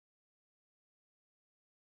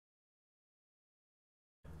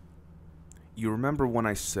You remember when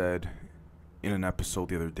I said in an episode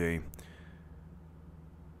the other day,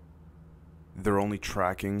 they're only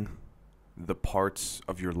tracking the parts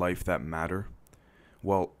of your life that matter?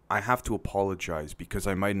 Well, I have to apologize because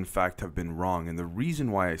I might in fact have been wrong. And the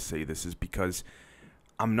reason why I say this is because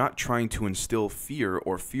I'm not trying to instill fear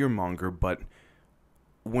or fearmonger, but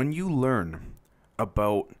when you learn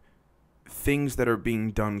about things that are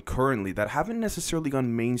being done currently that haven't necessarily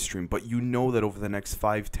gone mainstream, but you know that over the next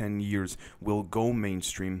 5-10 years will go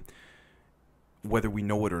mainstream, whether we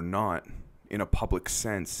know it or not, in a public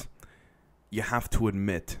sense, you have to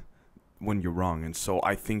admit when you're wrong. And so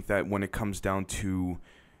I think that when it comes down to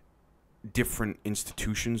different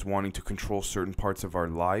institutions wanting to control certain parts of our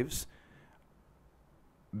lives,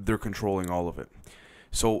 they're controlling all of it.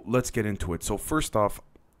 So let's get into it. So first off,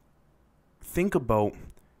 think about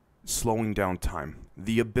slowing down time,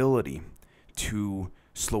 the ability to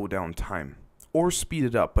slow down time or speed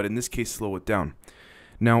it up, but in this case, slow it down.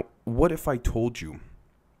 Now, what if I told you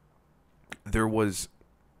there was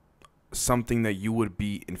something that you would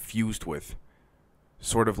be infused with,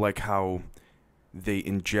 sort of like how they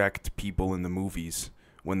inject people in the movies?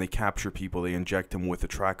 When they capture people, they inject them with a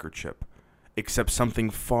tracker chip, except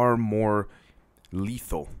something far more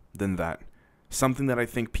lethal than that. Something that I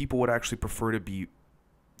think people would actually prefer to be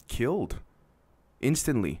killed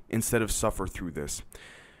instantly instead of suffer through this.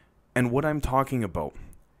 And what I'm talking about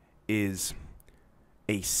is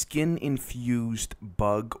a skin-infused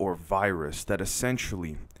bug or virus that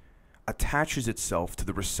essentially attaches itself to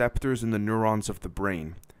the receptors in the neurons of the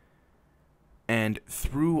brain, and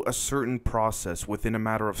through a certain process within a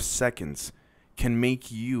matter of seconds can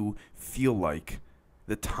make you feel like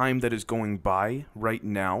the time that is going by right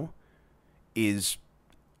now is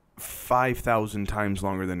 5,000 times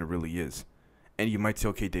longer than it really is. And you might say,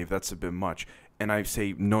 okay, Dave, that's a bit much. And I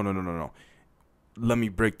say, no. Let me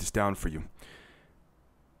break this down for you.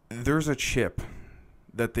 There's a chip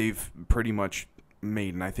that they've pretty much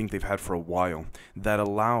made, and I think they've had for a while, that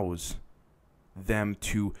allows them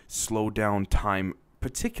to slow down time,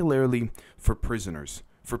 particularly for prisoners,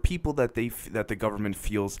 for people that that the government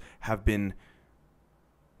feels have been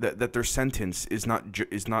that their sentence is not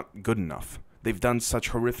good enough. They've done such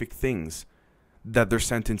horrific things that their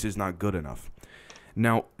sentence is not good enough.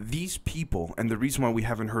 Now, these people, and the reason why we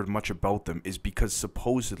haven't heard much about them is because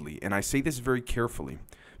supposedly, and I say this very carefully,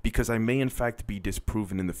 because I may in fact be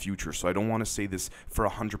disproven in the future, so I don't want to say this for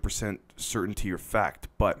 100% certainty or fact,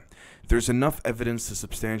 but there's enough evidence to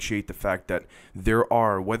substantiate the fact that there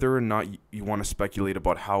are, whether or not you want to speculate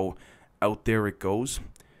about how out there it goes,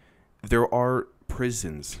 there are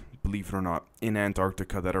prisons, believe it or not, in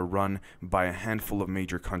Antarctica that are run by a handful of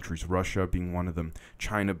major countries, Russia being one of them,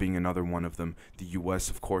 China being another one of them, the US,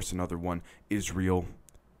 of course, another one, Israel,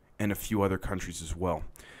 and a few other countries as well.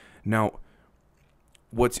 Now,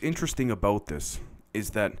 what's interesting about this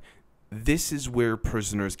is that this is where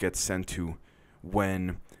prisoners get sent to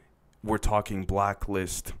when we're talking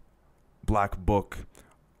blacklist, black book,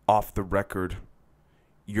 off the record.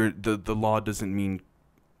 The law doesn't mean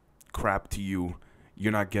crap to you.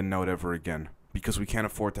 You're not getting out ever again because we can't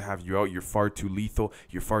afford to have you out. You're far too lethal.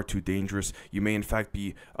 You're far too dangerous. You may in fact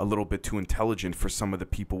be a little bit too intelligent for some of the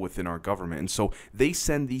people within our government. And so they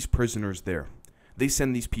send these prisoners there. They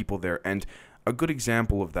send these people there. And a good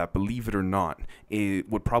example of that, believe it or not, it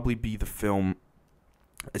would probably be the film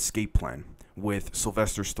Escape Plan with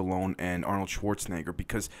Sylvester Stallone and Arnold Schwarzenegger,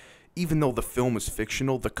 because even though the film is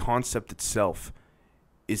fictional, the concept itself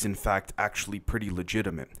is in fact actually pretty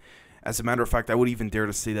legitimate. As a matter of fact, I would even dare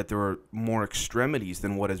to say that there are more extremities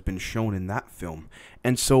than what has been shown in that film.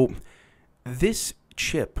 And so this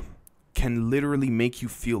chip can literally make you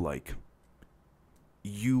feel like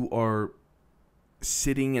you are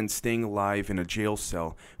sitting and staying alive in a jail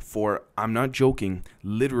cell for, I'm not joking,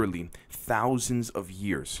 literally thousands of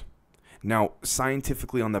years. Now,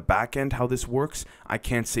 scientifically on the back end, how this works, I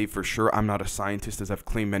can't say for sure. I'm not a scientist, as I've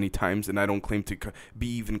claimed many times, and I don't claim to be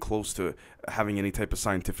even close to having any type of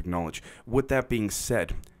scientific knowledge. With that being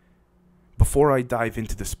said, before I dive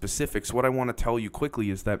into the specifics, what I want to tell you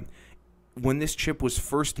quickly is that when this chip was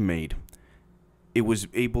first made, it was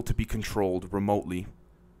able to be controlled remotely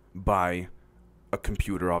by a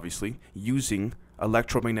computer, obviously, using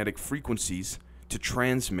electromagnetic frequencies to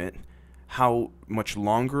transmit how much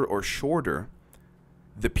longer or shorter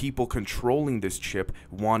the people controlling this chip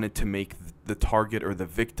wanted to make the target or the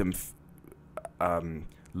victim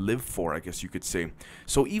live for, I guess you could say.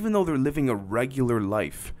 So even though they're living a regular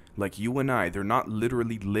life, like you and I, they're not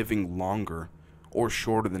literally living longer or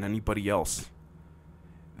shorter than anybody else.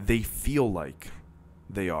 They feel like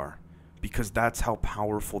they are, because that's how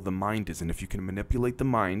powerful the mind is. And if you can manipulate the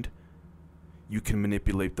mind, you can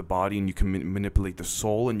manipulate the body, and you can manipulate the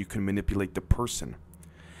soul, and you can manipulate the person.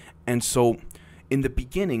 And so in the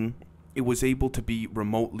beginning, it was able to be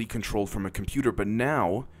remotely controlled from a computer, but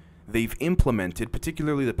now they've implemented,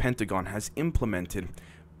 particularly the Pentagon has implemented,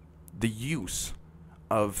 the use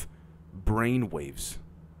of brain waves.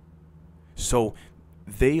 So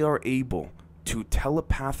they are able to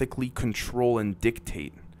telepathically control and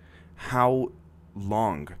dictate how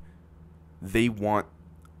long they want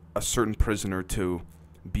a certain prisoner to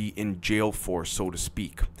be in jail for, so to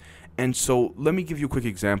speak. And so let me give you a quick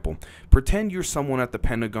example. Pretend you're someone at the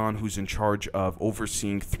Pentagon who's in charge of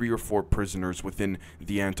overseeing 3 or 4 prisoners within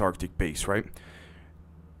the Antarctic base, right?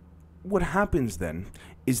 What happens then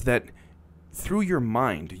is that through your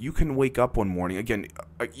mind, you can wake up one morning. Again,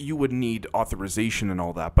 you would need authorization and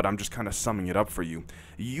all that, but I'm just kind of summing it up for you.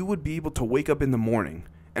 You would be able to wake up in the morning,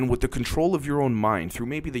 and with the control of your own mind, through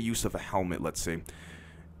maybe the use of a helmet, let's say,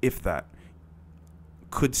 if that,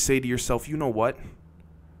 could say to yourself, you know what?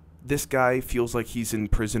 This guy feels like he's in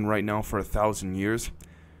prison right now for 1,000 years.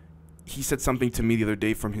 He said something to me the other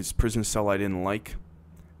day from his prison cell I didn't like.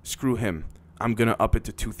 Screw him. I'm going to up it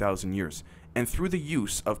to 2,000 years. And through the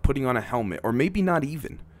use of putting on a helmet, or maybe not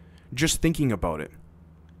even, just thinking about it,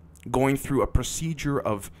 going through a procedure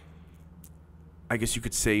of, I guess you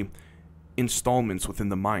could say, installments within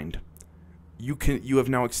the mind, you have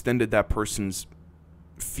now extended that person's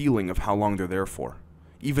feeling of how long they're there for.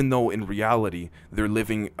 Even though in reality they're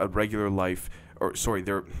living a regular life, or sorry,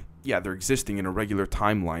 they're existing in a regular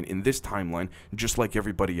timeline, in this timeline, just like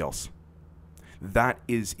everybody else. That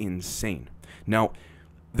is insane. Now,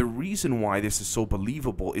 the reason why this is so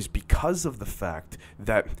believable is because of the fact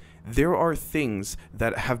that there are things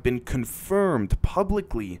that have been confirmed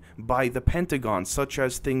publicly by the Pentagon, such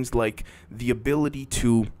as things like the ability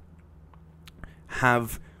to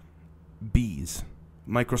have bees,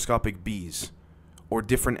 microscopic bees, or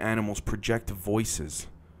different animals project voices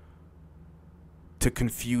to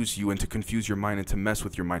confuse you and to confuse your mind and to mess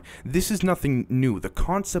with your mind. This is nothing new. The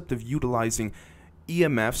concept of utilizing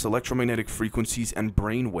EMFs, electromagnetic frequencies, and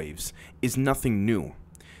brain waves is nothing new.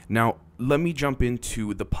 Now, let me jump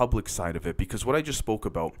into the public side of it, because what I just spoke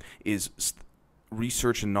about is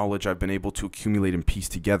research and knowledge I've been able to accumulate and piece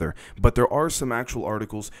together. But there are some actual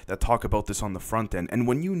articles that talk about this on the front end. And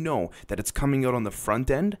when you know that it's coming out on the front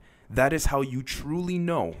end, that is how you truly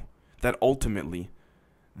know that ultimately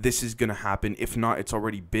this is going to happen. If not, it's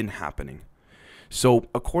already been happening. So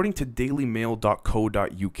according to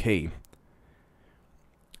dailymail.co.uk,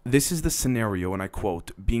 this is the scenario, and I quote,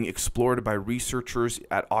 being explored by researchers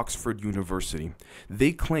at Oxford University.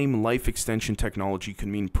 They claim life extension technology could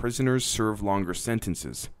mean prisoners serve longer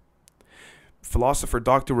sentences. Philosopher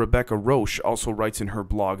Dr. Rebecca Roche also writes in her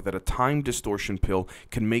blog that a time distortion pill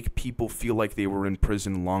can make people feel like they were in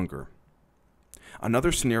prison longer.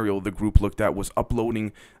 Another scenario the group looked at was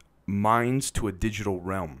uploading minds to a digital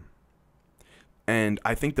realm. And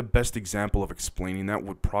I think the best example of explaining that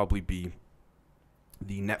would probably be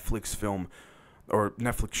the Netflix film or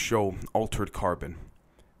Netflix show Altered Carbon.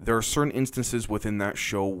 There are certain instances within that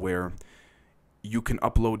show where you can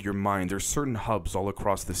upload your mind. There's certain hubs all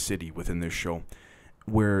across the city within this show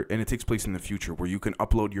where, and it takes place in the future, where you can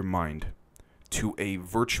upload your mind to a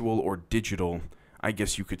virtual or digital, I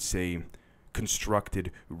guess you could say,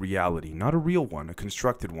 constructed reality. Not a real one, a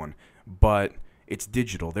constructed one, but it's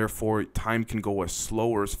digital. Therefore, time can go as slow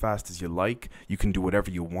or as fast as you like. You can do whatever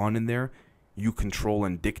you want in there. You control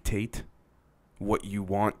and dictate what you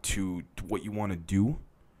want to do.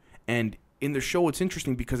 And in the show, it's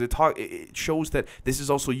interesting because it shows that this is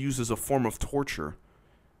also used as a form of torture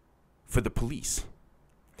for the police.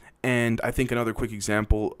 And I think another quick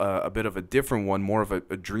example, a bit of a different one, more of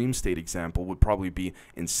a dream state example, would probably be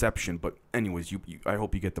Inception. But anyways, I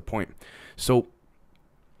hope you get the point. So,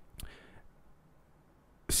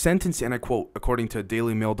 sentence, and I quote, according to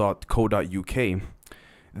dailymail.co.uk,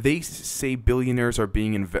 they say billionaires are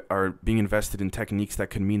being invested in techniques that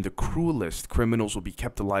can mean the cruelest criminals will be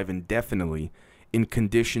kept alive indefinitely in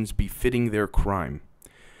conditions befitting their crime.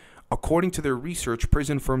 According to their research,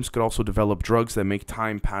 prison firms could also develop drugs that make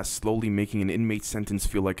time pass slowly, making an inmate's sentence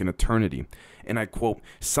feel like an eternity. And I quote,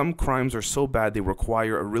 some crimes are so bad they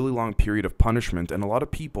require a really long period of punishment, and a lot of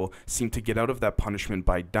people seem to get out of that punishment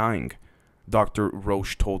by dying, Dr.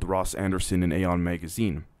 Roche told Ross Anderson in Aeon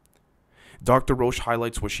magazine. Dr. Roche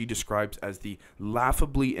highlights what she describes as the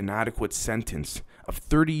laughably inadequate sentence of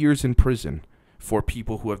 30 years in prison for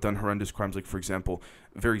people who have done horrendous crimes, like, for example,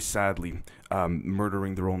 very sadly,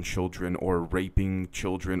 murdering their own children or raping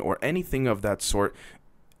children or anything of that sort.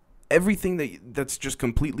 Everything that's just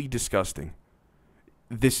completely disgusting.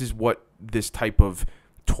 This is what this type of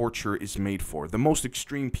torture is made for. The most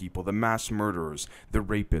extreme people, the mass murderers, the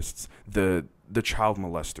rapists, the child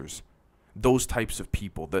molesters, those types of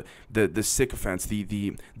people, the sycophants,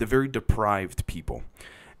 the very deprived people.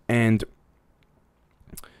 And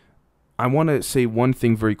I want to say one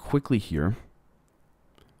thing very quickly here.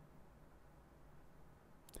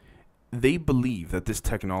 They believe that this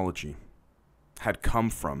technology had come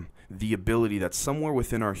from the ability that somewhere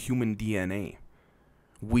within our human DNA,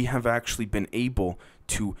 we have actually been able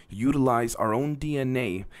to utilize our own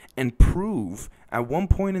DNA and prove at one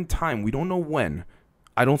point in time, we don't know when,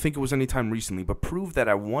 I don't think it was any time recently, but prove that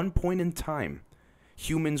at one point in time,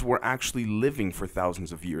 humans were actually living for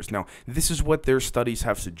thousands of years. Now, this is what their studies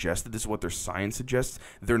have suggested. This is what their science suggests.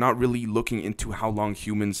 They're not really looking into how long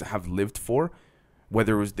humans have lived for,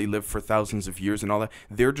 whether it was they lived for thousands of years and all that.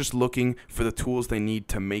 They're just looking for the tools they need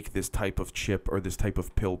to make this type of chip or this type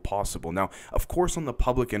of pill possible. Now, of course, on the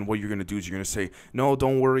public end, what you're going to do is you're going to say, no,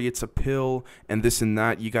 don't worry, it's a pill and this and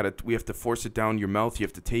that. We have to force it down your mouth. You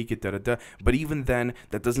have to take it, da-da-da. But even then,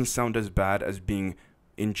 that doesn't sound as bad as being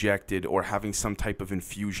injected or having some type of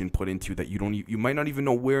infusion put into you that you might not even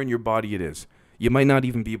know where in your body it is. You might not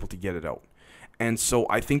even be able to get it out. And so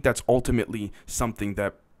I think that's ultimately something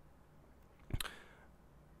that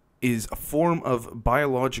is a form of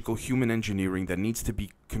biological human engineering that needs to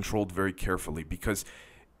be controlled very carefully, because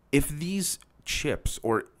if these chips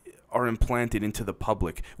are implanted into the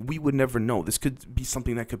public, we would never know. This could be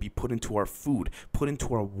something that could be put into our food, put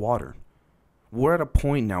into our water. We're at a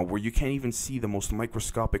point now where you can't even see the most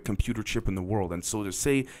microscopic computer chip in the world, and so to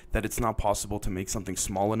say that it's not possible to make something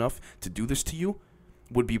small enough to do this to you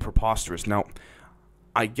would be preposterous. Now,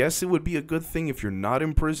 I guess it would be a good thing if you're not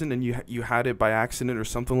in prison and you had it by accident or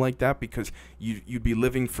something like that, because you'd be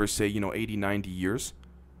living for, say, 80, 90 years,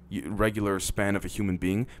 regular span of a human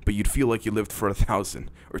being, but you'd feel like you lived for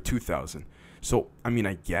 1,000 or 2,000. So, I mean,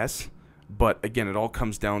 I guess, but again, it all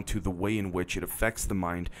comes down to the way in which it affects the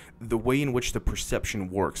mind, the way in which the perception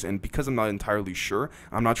works. And because I'm not entirely sure,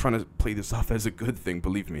 I'm not trying to play this off as a good thing,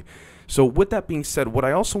 believe me. So with that being said, what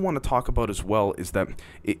I also want to talk about as well is that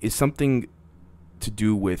it is something to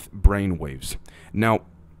do with brainwaves. Now,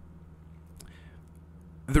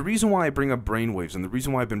 the reason why I bring up brainwaves, and the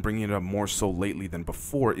reason why I've been bringing it up more so lately than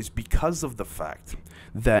before, is because of the fact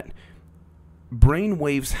that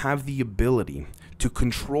brainwaves have the ability to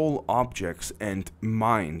control objects and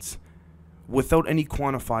minds without any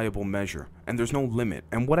quantifiable measure, and there's no limit.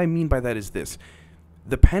 And what I mean by that is this: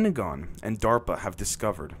 the Pentagon and DARPA have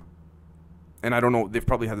discovered, and I don't know, they've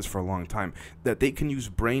probably had this for a long time, that they can use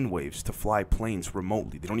brainwaves to fly planes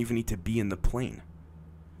remotely. They don't even need to be in the plane.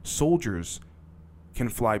 Soldiers can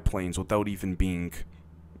fly planes without even being,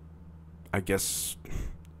 I guess,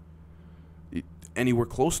 anywhere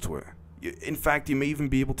close to it. In fact, you may even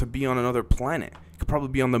be able to be on another planet. You could probably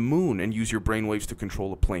be on the moon and use your brainwaves to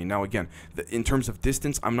control a plane. Now, again, in terms of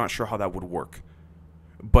distance, I'm not sure how that would work.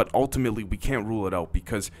 But ultimately, we can't rule it out,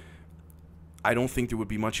 because I don't think there would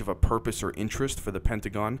be much of a purpose or interest for the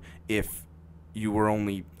Pentagon if you were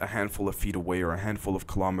only a handful of feet away or a handful of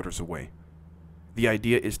kilometers away. The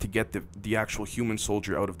idea is to get the actual human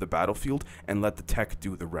soldier out of the battlefield and let the tech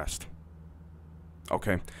do the rest.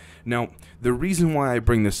 Okay. Now, the reason why I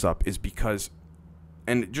bring this up is because,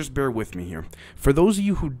 and just bear with me here, for those of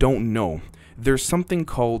you who don't know, there's something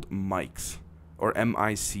called MICs, or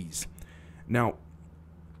MICs. Now,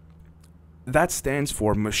 that stands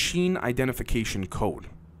for Machine Identification Code.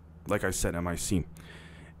 Like I said, MIC.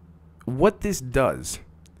 What this does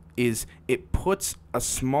is it puts a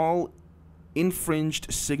small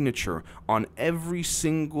infringed signature on every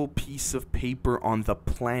single piece of paper on the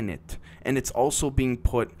planet. And it's also being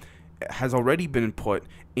put, has already been put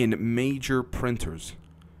in major printers.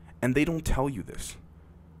 And they don't tell you this.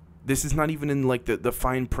 This is not even in like the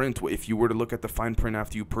fine print, if you were to look at the fine print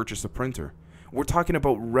after you purchase a printer. We're talking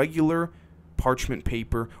about regular parchment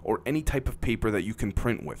paper or any type of paper that you can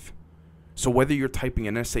print with. So whether you're typing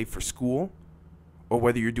an essay for school, or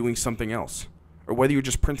whether you're doing something else, or whether you're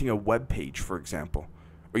just printing a web page, for example,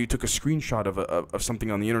 or you took a screenshot of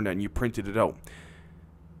something on the internet and you printed it out,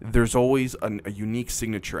 there's always a unique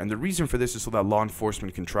signature. And the reason for this is so that law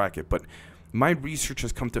enforcement can track it. But my research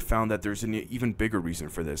has come to found that there's an even bigger reason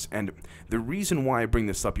for this. And the reason why I bring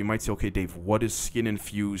this up, you might say, okay, Dave, what is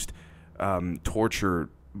skin-infused torture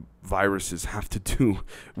viruses have to do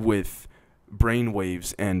with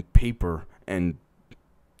brainwaves and paper and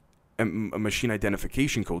machine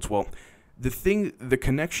identification codes? Well, the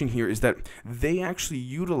connection here is that they actually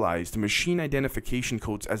utilized machine identification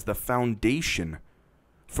codes as the foundation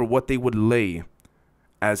for what they would lay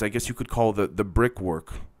as, I guess you could call the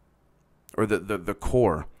brickwork, or the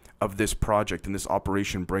core of this project and this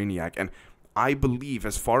Operation Brainiac. And I believe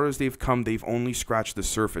as far as they've come, they've only scratched the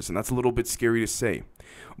surface. And that's a little bit scary to say.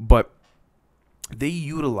 But they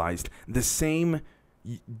utilized the same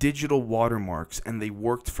digital watermarks and they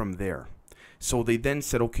worked from there. So they then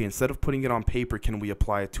said, okay, instead of putting it on paper, can we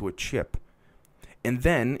apply it to a chip? And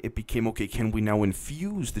then it became, okay, can we now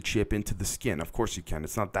infuse the chip into the skin? Of course you can.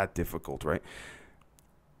 It's not that difficult, right?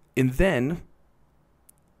 And then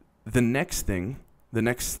the next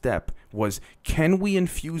step was, can we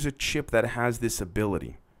infuse a chip that has this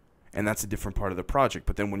ability? And that's a different part of the project.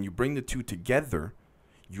 But then when you bring the two together,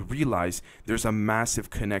 you realize there's a massive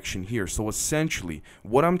connection here. So essentially,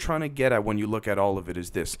 what I'm trying to get at when you look at all of it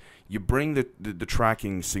is this. You bring the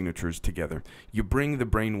tracking signatures together. You bring the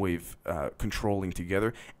brainwave controlling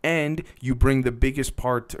together. And you bring the biggest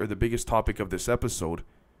part, or the biggest topic of this episode,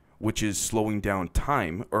 which is slowing down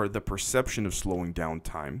time, or the perception of slowing down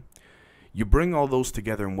time. You bring all those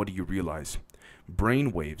together, and what do you realize?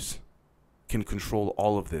 Brainwaves can control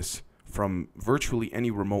all of this from virtually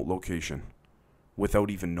any remote location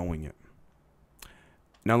without even knowing it.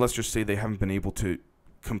 Now let's just say they haven't been able to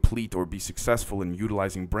complete or be successful in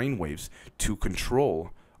utilizing brainwaves to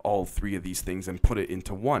control all three of these things and put it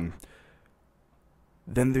into one.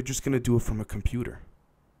 Then they're just going to do it from a computer,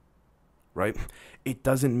 right? It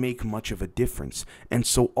doesn't make much of a difference. And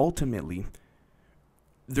so ultimately,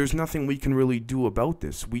 there's nothing we can really do about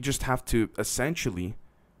this. We just have to essentially,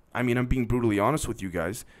 I mean, I'm being brutally honest with you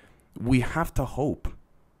guys, we have to hope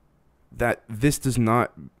that this does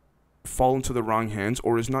not fall into the wrong hands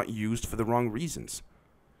or is not used for the wrong reasons.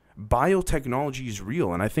 Biotechnology is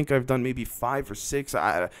real, and I think I've done maybe 5 or 6.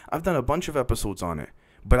 I've done a bunch of episodes on it,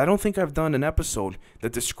 but I don't think I've done an episode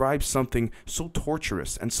that describes something so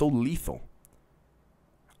torturous and so lethal.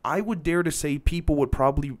 I would dare to say people would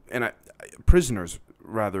probably, prisoners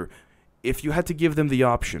rather, if you had to give them the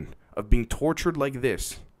option of being tortured like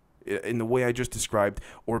this, in the way I just described,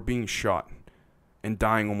 or being shot and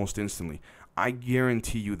dying almost instantly, I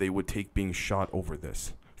guarantee you they would take being shot over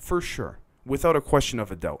this. For sure. Without a question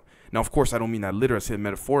of a doubt. Now, of course, I don't mean that literally, I say it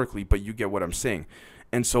metaphorically, but you get what I'm saying.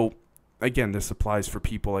 And so, again, this applies for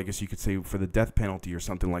people, I guess you could say, for the death penalty or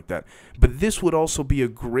something like that. But this would also be a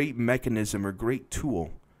great mechanism or great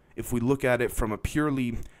tool, if we look at it from a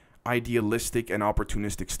purely idealistic and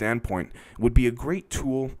opportunistic standpoint, would be a great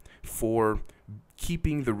tool for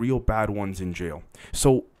keeping the real bad ones in jail.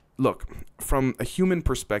 So, look, from a human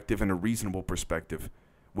perspective and a reasonable perspective,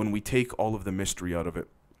 when we take all of the mystery out of it,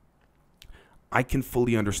 I can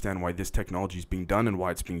fully understand why this technology is being done and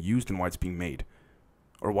why it's being used and why it's being made,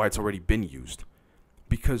 or why it's already been used.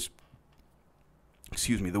 Because,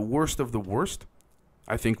 the worst of the worst,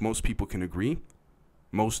 I think most people can agree,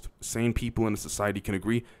 most sane people in a society can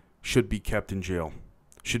agree, should be kept in jail,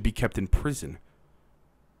 should be kept in prison.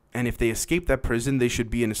 And if they escape that prison, they should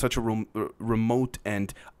be in such a remote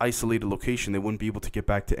and isolated location they wouldn't be able to get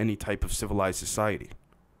back to any type of civilized society.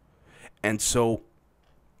 And so,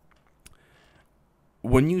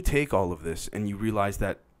 when you take all of this and you realize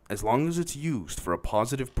that as long as it's used for a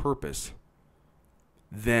positive purpose,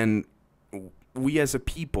 then we as a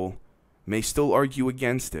people may still argue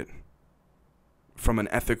against it from an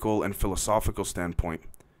ethical and philosophical standpoint.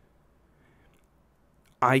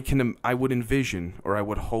 I would envision, or I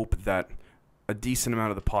would hope, that a decent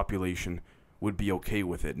amount of the population would be okay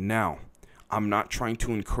with it. Now, I'm not trying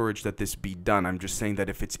to encourage that this be done. I'm just saying that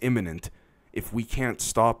if it's imminent, if we can't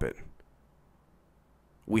stop it,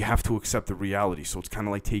 we have to accept the reality. So it's kind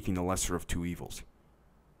of like taking the lesser of two evils.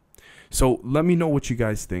 So let me know what you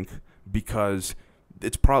guys think, because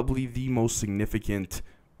it's probably the most significant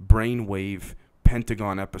brainwave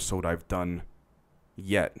Pentagon episode I've done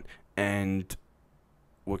yet. And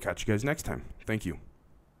we'll catch you guys next time. Thank you.